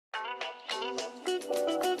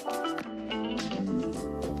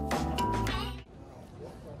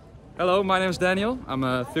Hello, my name is Daniel. I'm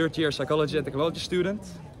a third-year Psychology and Technology student.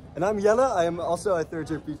 And I'm Jelle, I am also a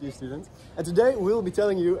third-year PhD student. And today we'll be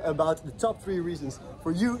telling you about the top 3 reasons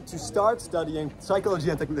for you to start studying Psychology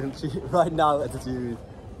and Technology right now at the TUE.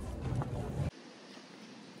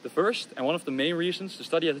 The first and one of the main reasons to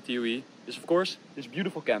study at the TUE is, of course, this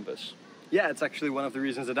beautiful campus. Yeah, it's actually one of the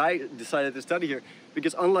reasons that I decided to study here.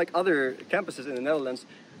 Because unlike other campuses in the Netherlands,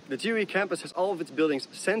 the TUE campus has all of its buildings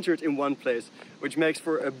centered in one place, which makes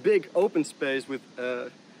for a big open space with a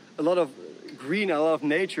lot of green, a lot of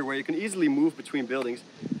nature, where you can easily move between buildings,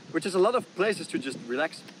 which is a lot of places to just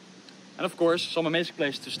relax. And of course, some amazing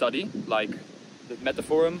places to study, like the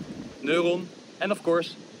Metaforum, Neuron, and of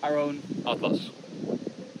course, our own Atlas.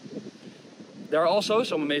 There are also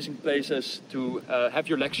some amazing places to have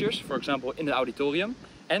your lectures, for example, in the auditorium,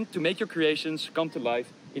 and to make your creations come to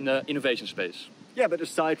life in the innovation space. Yeah, but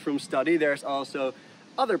aside from study, there's also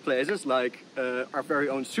other places like our very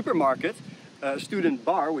own supermarket, student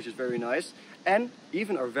bar, which is very nice, and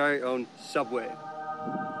even our very own subway.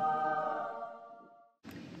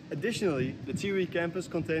 Additionally, the TUE campus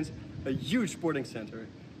contains a huge sporting center,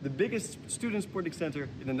 the biggest student sporting center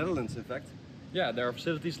in the Netherlands, in fact. Yeah, there are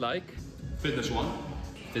facilities like Fitness 1,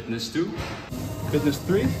 Fitness 2, Fitness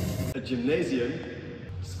 3, a gymnasium,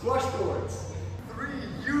 squash courts, 3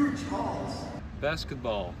 huge halls,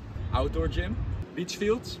 basketball, outdoor gym, beach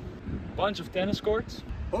fields, bunch of tennis courts,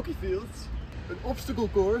 hockey fields, an obstacle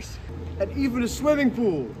course, and even a swimming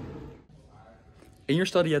pool. In your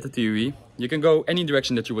study at the TUE, you can go any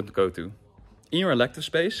direction that you want to go to. In your elective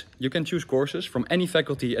space, you can choose courses from any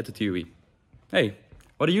faculty at the TUE. Hey,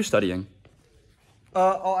 what are you studying?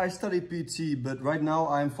 I study PT, but right now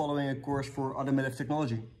I'm following a course for automotive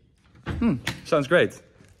technology. Sounds great.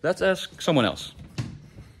 Let's ask someone else.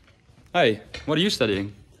 Hi, what are you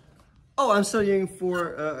studying? Oh, I'm studying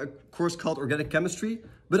for a course called organic chemistry,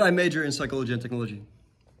 but I major in psychology and technology.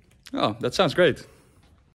 Oh, that sounds great.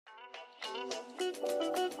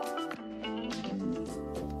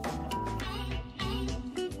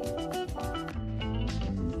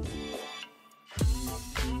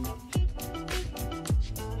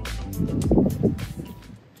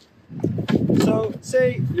 So,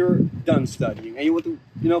 say you're done studying and you want to,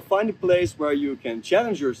 find a place where you can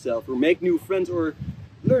challenge yourself or make new friends or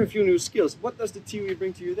learn a few new skills. What does the TUE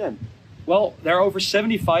bring to you then? Well, there are over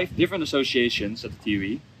 75 different associations at the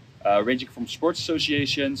TUE, ranging from sports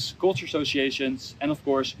associations, culture associations, and of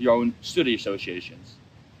course your own study associations.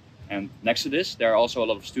 And next to this, there are also a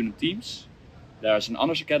lot of student teams, there's an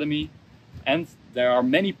honors academy, and there are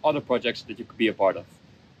many other projects that you could be a part of.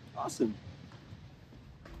 Awesome.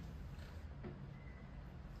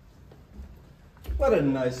 What a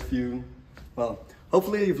nice view. Well,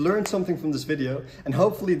 hopefully you've learned something from this video, and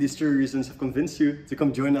hopefully these 3 reasons have convinced you to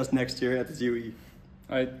come join us next year at the TUE.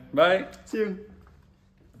 Alright, bye. See you.